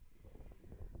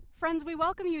Friends, we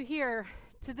welcome you here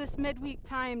to this midweek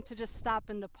time to just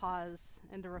stop and to pause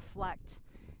and to reflect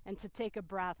and to take a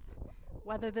breath.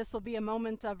 Whether this will be a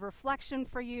moment of reflection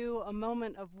for you, a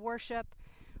moment of worship,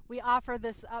 we offer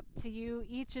this up to you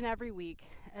each and every week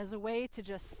as a way to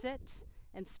just sit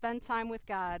and spend time with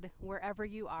God wherever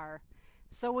you are.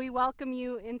 So we welcome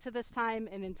you into this time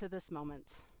and into this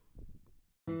moment.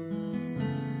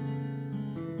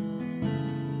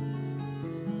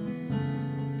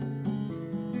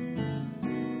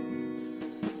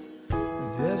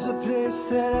 There's a place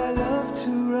that I love to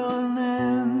run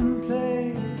and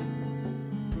play.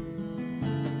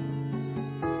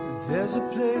 There's a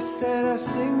place that I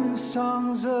sing new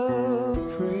songs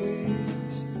of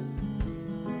praise.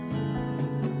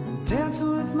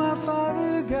 Dancing with my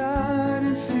Father God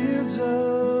in fields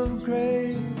of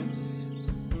grace.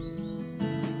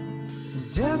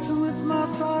 Dancing with my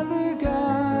Father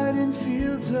God in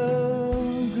fields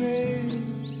of grace.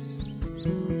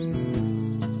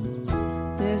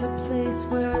 There's a place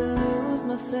where I lose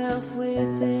myself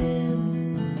within.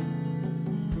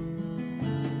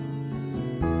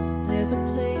 There's a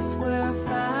place where I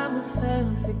find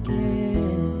myself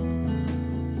again.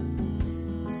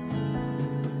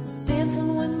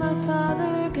 Dancing with my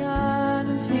Father God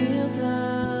in fields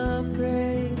of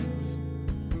grace.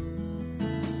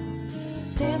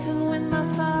 Dancing with my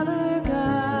Father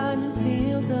God in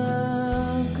fields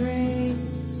of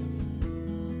grace.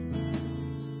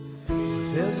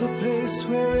 There's a place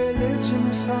where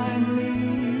religion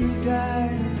finally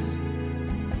dies.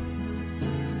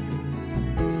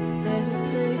 There's a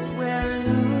place where I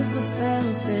lose my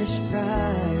selfish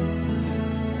pride.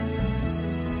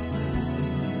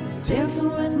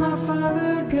 Dancing with my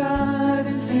Father God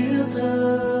in fields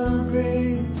of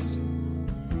grace.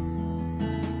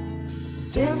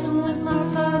 Dancing with my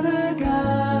Father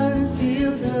God in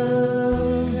fields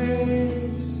of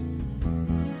grace.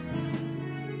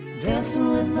 Dancing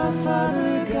with my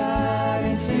Father God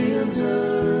in fields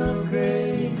of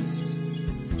grace.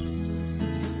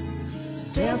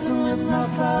 Dancing with my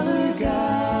Father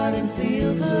God in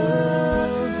fields of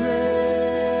grace.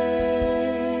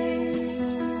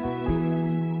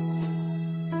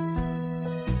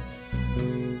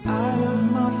 I love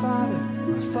my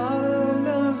Father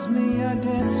loves me. I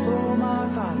dance for my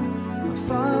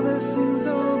Father sings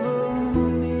over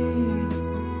me.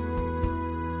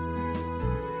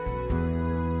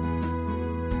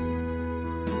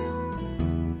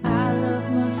 I love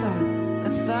my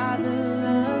Father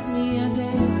loves me. I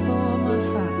dance for my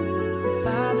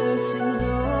Father sings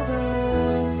over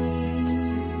me.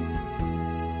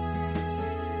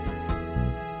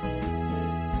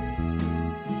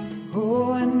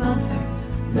 Oh, and nothing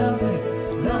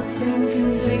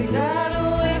can take that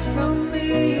away from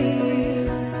me.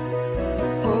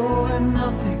 Oh, and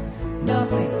nothing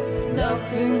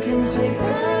can take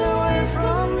that away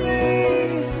from me.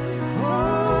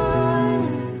 Oh,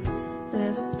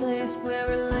 There's a place where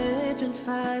religion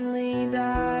finally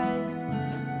dies.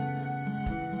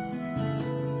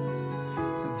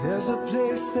 there's a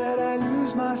place that I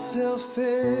lose my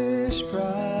selfish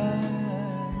pride.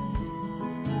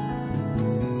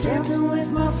 Dancing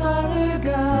with my Father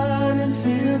God in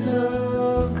fields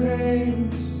of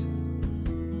grace.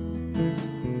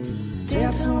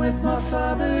 Dancing with my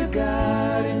Father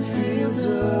God in fields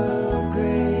of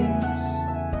grace.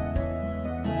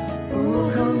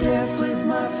 Oh, come dance with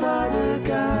my Father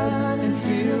God in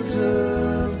fields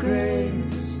of grace.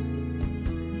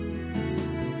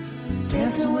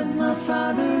 Dancing with my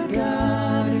Father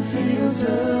God in fields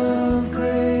of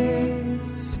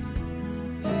grace.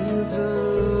 Fields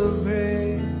of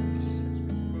grace.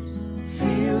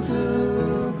 Fields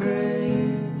of grace.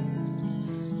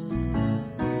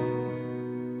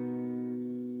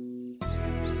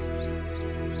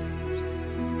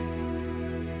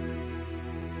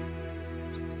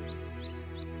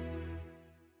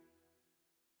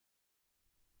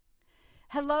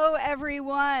 Hello,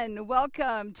 everyone.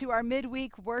 Welcome to our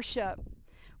midweek worship.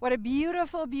 What a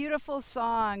beautiful, beautiful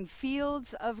song,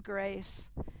 Fields of Grace.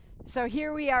 So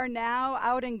here we are now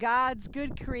out in God's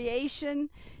good creation,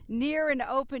 near an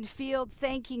open field,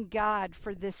 thanking God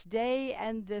for this day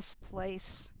and this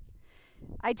place.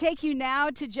 I take you now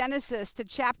to Genesis, to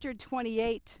chapter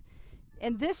 28.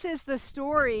 And this is the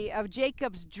story of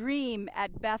Jacob's dream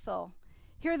at Bethel.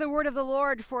 Hear the word of the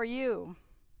Lord for you.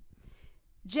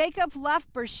 Jacob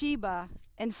left Beersheba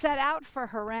and set out for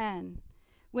Haran.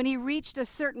 When he reached a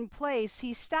certain place,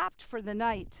 he stopped for the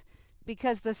night,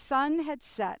 because the sun had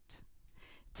set.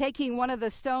 Taking one of the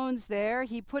stones there,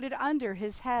 he put it under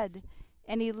his head,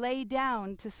 and he lay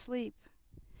down to sleep.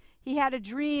 He had a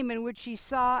dream in which he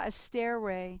saw a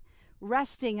stairway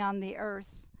resting on the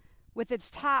earth, with its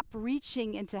top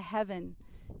reaching into heaven,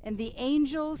 and the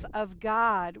angels of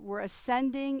God were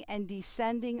ascending and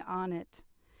descending on it.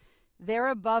 There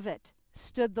above it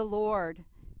stood the Lord,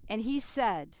 and he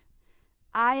said,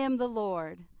 I am the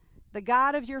Lord, the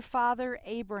God of your father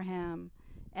Abraham,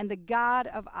 and the God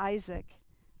of Isaac.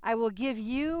 I will give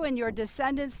you and your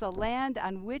descendants the land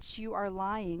on which you are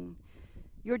lying.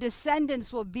 Your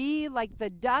descendants will be like the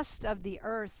dust of the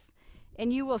earth,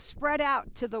 and you will spread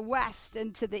out to the west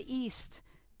and to the east,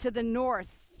 to the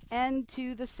north and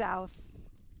to the south.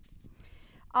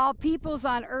 All peoples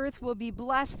on earth will be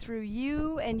blessed through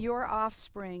you and your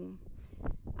offspring.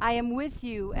 I am with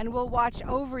you and will watch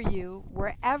over you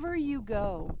wherever you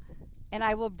go, and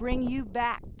I will bring you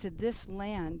back to this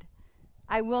land.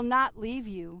 I will not leave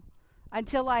you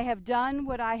until I have done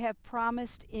what I have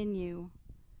promised in you.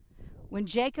 When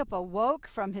Jacob awoke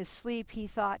from his sleep, he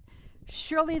thought,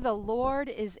 surely the Lord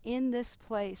is in this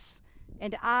place,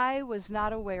 and I was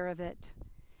not aware of it.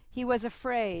 He was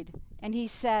afraid, and he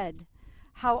said,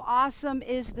 how awesome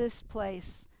is this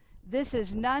place! This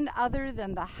is none other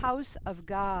than the house of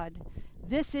God.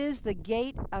 This is the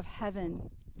gate of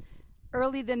heaven.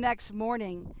 Early the next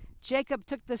morning, Jacob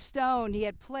took the stone he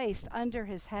had placed under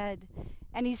his head,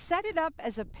 and he set it up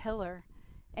as a pillar,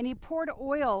 and he poured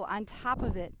oil on top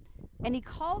of it, and he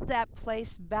called that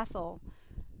place Bethel,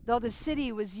 though the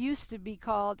city was used to be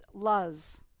called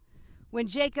Luz. When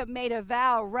Jacob made a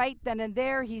vow right then and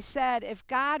there, he said, if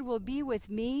God will be with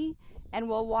me and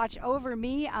will watch over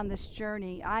me on this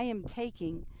journey I am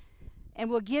taking, and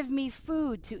will give me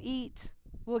food to eat,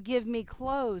 will give me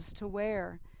clothes to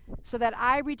wear, so that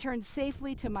I return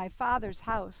safely to my father's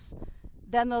house,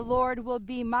 then the Lord will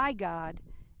be my God,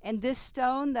 and this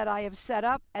stone that I have set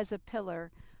up as a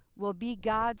pillar will be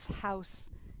God's house,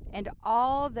 and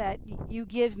all that you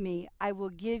give me, I will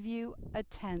give you a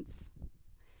tenth.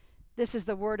 This is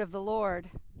the word of the Lord.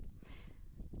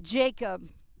 Jacob,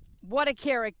 what a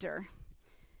character.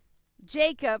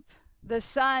 Jacob, the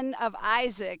son of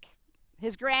Isaac,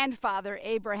 his grandfather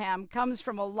Abraham, comes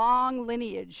from a long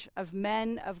lineage of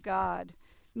men of God,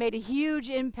 made a huge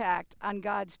impact on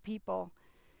God's people.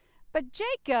 But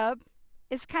Jacob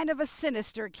is kind of a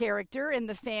sinister character in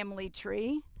the family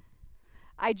tree.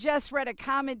 I just read a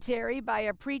commentary by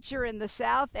a preacher in the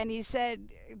South, and he said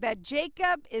that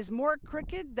Jacob is more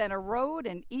crooked than a road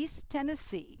in East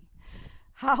Tennessee.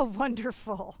 How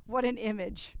wonderful. What an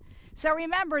image. So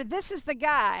remember, this is the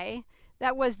guy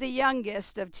that was the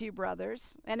youngest of two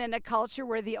brothers, and in a culture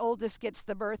where the oldest gets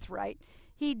the birthright,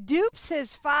 he dupes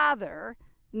his father,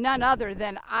 none other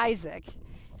than Isaac,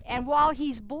 and while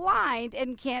he's blind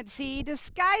and can't see, he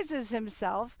disguises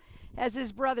himself as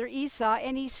his brother Esau,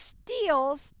 and he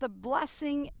steals the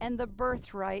blessing and the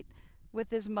birthright with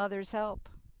his mother's help.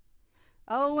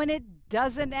 Oh, and it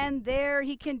doesn't end there.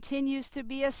 He continues to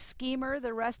be a schemer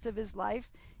the rest of his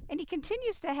life, and he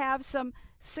continues to have some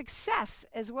success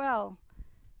as well.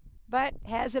 But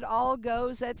as it all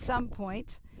goes, at some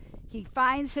point, he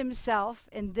finds himself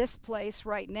in this place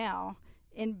right now,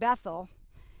 in Bethel,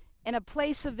 in a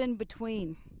place of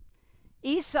in-between.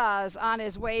 Esau's on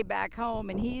his way back home,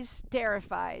 and he's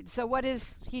terrified. So what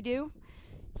does he do?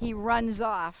 He runs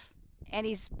off, and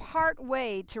he's part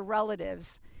way to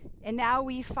relatives. And now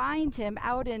we find him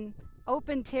out in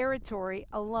open territory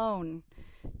alone.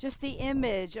 Just the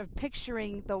image of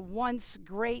picturing the once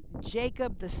great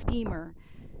Jacob the schemer,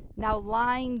 now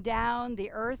lying down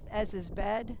the earth as his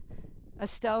bed, a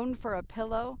stone for a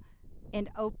pillow, in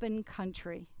open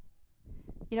country.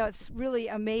 You know, it's really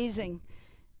amazing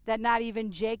that not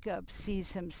even Jacob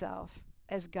sees himself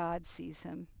as God sees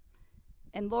him.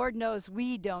 And Lord knows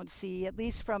we don't see, at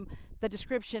least from the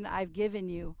description I've given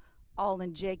you, all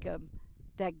in Jacob,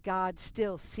 that God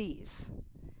still sees.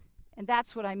 And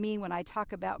that's what I mean when I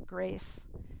talk about grace.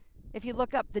 If you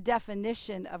look up the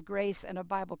definition of grace in a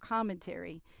Bible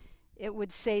commentary, it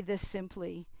would say this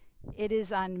simply: it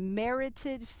is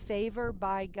unmerited favor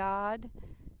by God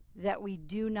that we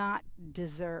do not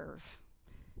deserve.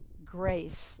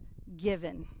 Grace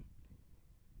given.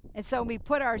 And so when we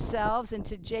put ourselves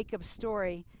into Jacob's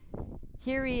story,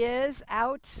 here he is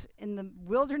out in the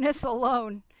wilderness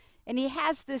alone, and he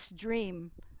has this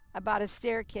dream about a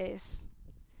staircase.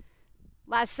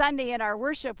 Last Sunday in our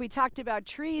worship, we talked about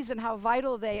trees and how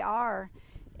vital they are.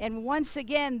 And once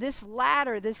again, this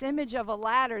ladder, this image of a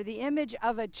ladder, the image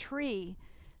of a tree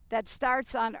that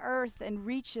starts on earth and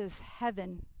reaches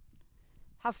heaven.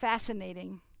 How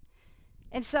fascinating.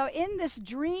 And so in this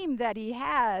dream that he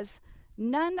has,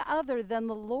 none other than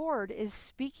the Lord is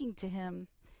speaking to him.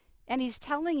 And he's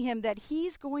telling him that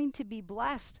he's going to be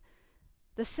blessed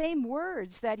the same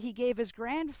words that he gave his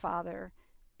grandfather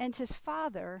and his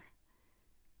father.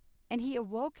 And he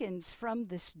awakens from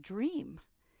this dream.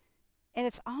 And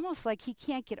it's almost like he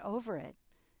can't get over it,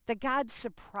 that God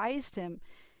surprised him.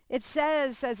 It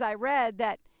says, as I read,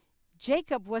 that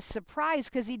Jacob was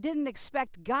surprised because he didn't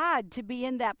expect God to be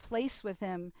in that place with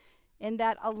him, in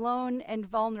that alone and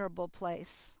vulnerable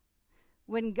place.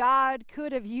 When God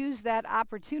could have used that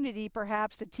opportunity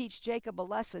perhaps to teach Jacob a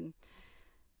lesson,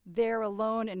 there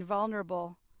alone and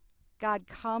vulnerable, God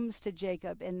comes to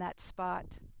Jacob in that spot,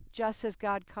 just as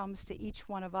God comes to each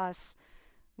one of us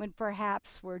when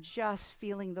perhaps we're just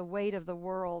feeling the weight of the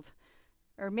world,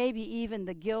 or maybe even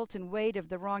the guilt and weight of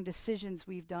the wrong decisions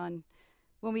we've done.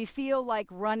 When we feel like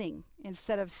running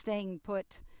instead of staying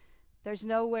put, there's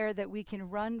nowhere that we can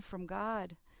run from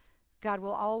God. God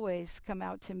will always come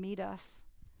out to meet us.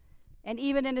 And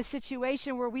even in a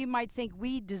situation where we might think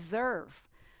we deserve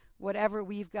whatever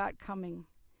we've got coming,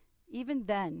 even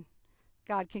then,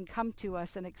 God can come to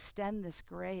us and extend this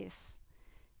grace.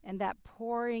 And that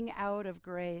pouring out of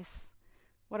grace.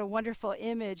 What a wonderful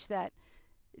image that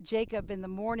Jacob in the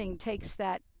morning takes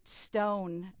that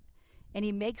stone and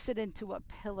he makes it into a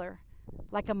pillar,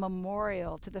 like a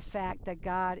memorial to the fact that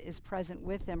God is present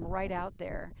with him right out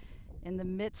there in the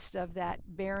midst of that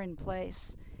barren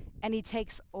place. And he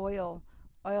takes oil.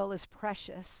 Oil is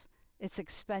precious. It's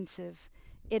expensive.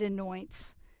 It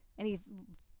anoints. And he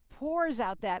pours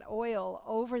out that oil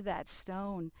over that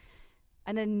stone,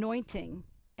 an anointing.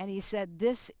 And he said,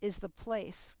 this is the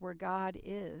place where God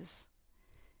is.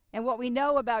 And what we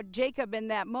know about Jacob in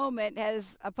that moment,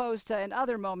 as opposed to in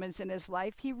other moments in his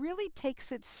life, he really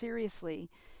takes it seriously.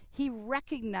 He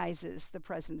recognizes the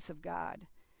presence of God.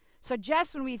 So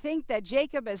just when we think that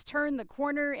Jacob has turned the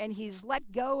corner and he's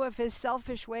let go of his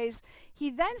selfish ways, he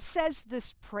then says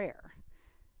this prayer.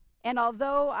 And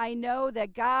although I know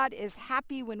that God is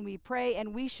happy when we pray,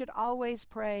 and we should always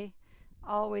pray,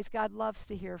 always, God loves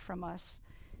to hear from us.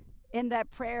 In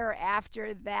that prayer,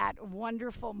 after that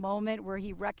wonderful moment where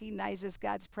he recognizes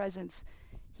God's presence,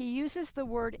 he uses the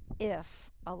word if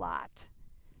a lot.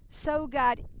 So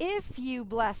God, if you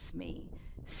bless me.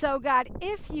 So God,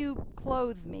 if you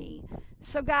clothe me.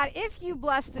 So God, if you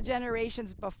bless the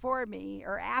generations before me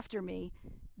or after me,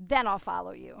 then I'll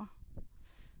follow you.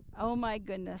 Oh my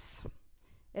goodness.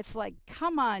 It's like,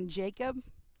 come on, Jacob.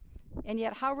 And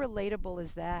yet, how relatable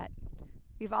is that?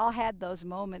 We've all had those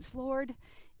moments. Lord,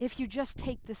 if you just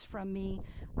take this from me,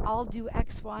 I'll do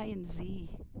X, Y, and Z.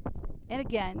 And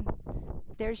again,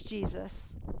 there's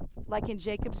Jesus, like in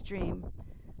Jacob's dream,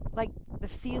 like the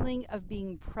feeling of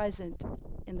being present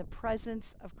in the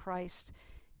presence of Christ,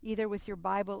 either with your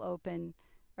Bible open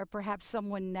or perhaps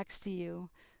someone next to you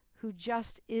who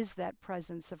just is that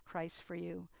presence of Christ for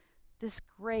you. This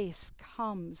grace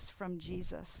comes from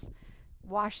Jesus,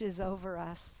 washes over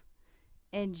us.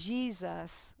 And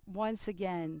Jesus, once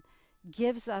again,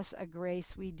 gives us a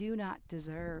grace we do not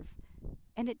deserve.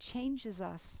 And it changes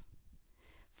us.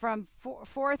 From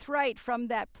forthright from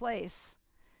that place,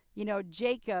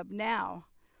 Jacob now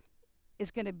is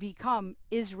going to become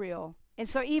Israel. And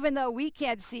so even though we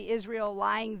can't see Israel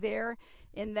lying there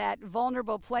in that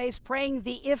vulnerable place, praying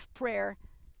the if prayer,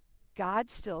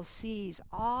 God still sees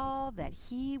all that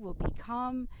he will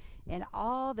become and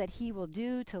all that he will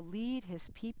do to lead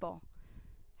his people.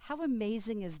 How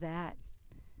amazing is that?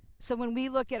 So when we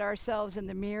look at ourselves in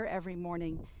the mirror every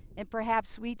morning, and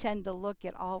perhaps we tend to look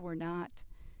at all we're not,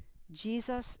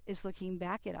 Jesus is looking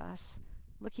back at us,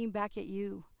 looking back at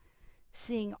you,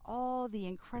 seeing all the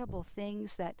incredible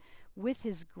things that with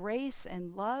his grace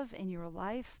and love in your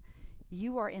life,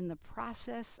 you are in the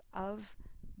process of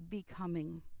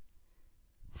becoming.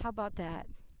 How about that?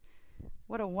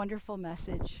 What a wonderful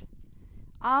message.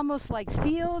 Almost like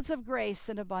fields of grace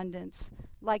and abundance,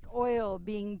 like oil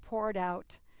being poured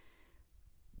out.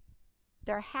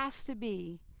 There has to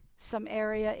be some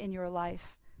area in your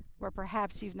life where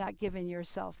perhaps you've not given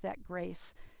yourself that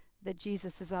grace that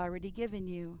Jesus has already given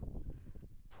you.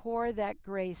 Pour that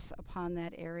grace upon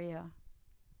that area.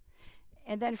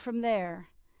 And then from there,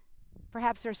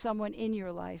 perhaps there's someone in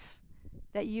your life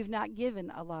that you've not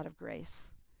given a lot of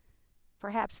grace.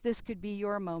 Perhaps this could be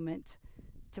your moment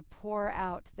to pour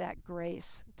out that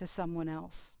grace to someone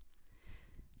else.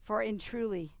 For in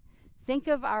truly, think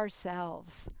of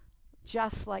ourselves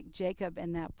just like Jacob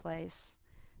in that place,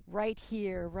 right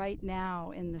here, right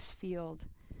now in this field.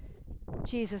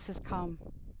 Jesus has come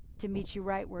to meet you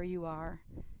right where you are.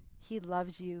 He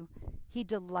loves you. He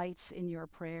delights in your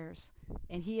prayers,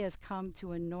 and he has come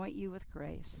to anoint you with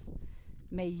grace.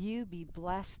 May you be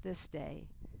blessed this day.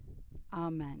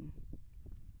 Amen.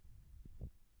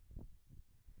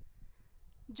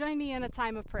 Join me in a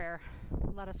time of prayer.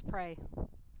 Let us pray.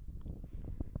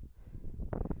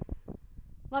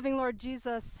 Loving Lord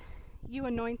Jesus, you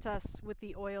anoint us with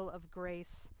the oil of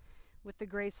grace, with the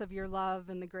grace of your love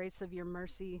and the grace of your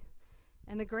mercy,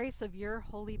 and the grace of your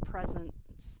holy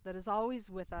presence that is always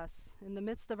with us in the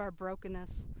midst of our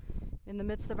brokenness, in the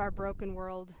midst of our broken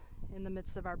world, in the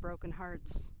midst of our broken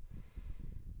hearts.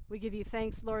 We give you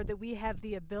thanks, Lord, that we have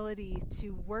the ability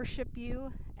to worship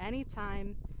you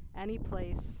anytime, any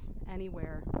place,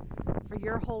 anywhere. For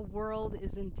your whole world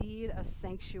is indeed a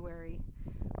sanctuary.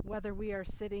 Whether we are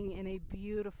sitting in a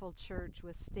beautiful church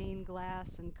with stained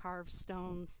glass and carved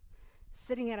stones,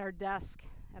 sitting at our desk,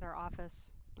 at our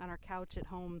office, on our couch at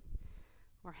home,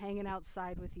 or hanging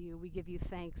outside with you, we give you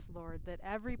thanks, Lord, that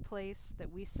every place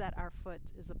that we set our foot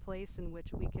is a place in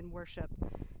which we can worship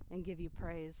and give you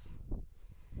praise.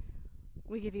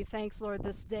 We give you thanks, Lord,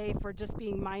 this day for just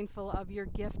being mindful of your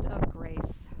gift of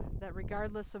grace, that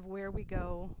regardless of where we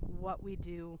go, what we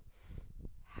do,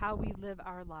 how we live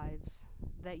our lives,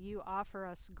 that you offer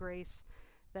us grace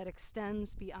that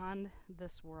extends beyond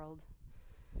this world.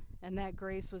 And that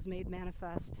grace was made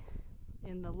manifest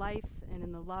in the life and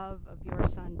in the love of your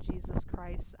Son, Jesus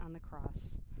Christ, on the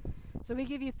cross. So we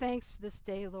give you thanks this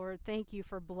day, Lord. Thank you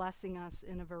for blessing us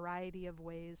in a variety of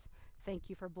ways.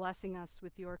 Thank you for blessing us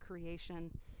with your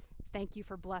creation. Thank you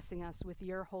for blessing us with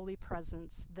your holy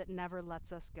presence that never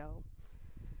lets us go.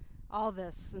 All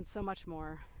this and so much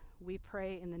more, we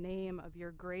pray in the name of your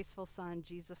graceful Son,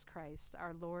 Jesus Christ,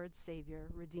 our Lord, Savior,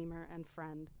 Redeemer, and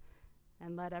friend.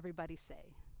 And let everybody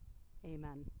say,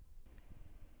 amen.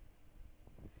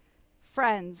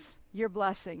 Friends, your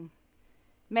blessing.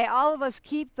 May all of us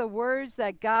keep the words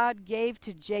that God gave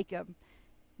to Jacob.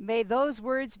 May those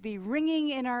words be ringing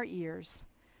in our ears.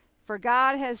 For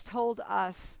God has told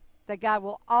us that God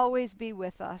will always be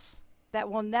with us, that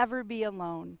we'll never be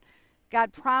alone.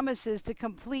 God promises to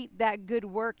complete that good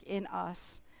work in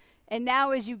us. And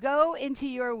now as you go into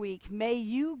your week, may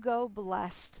you go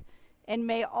blessed. And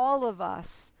may all of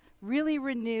us really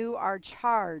renew our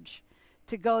charge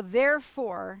to go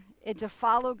therefore and to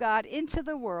follow God into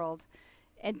the world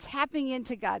and tapping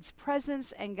into God's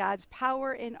presence and God's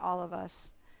power in all of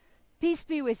us. Peace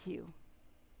be with you.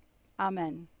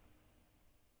 Amen.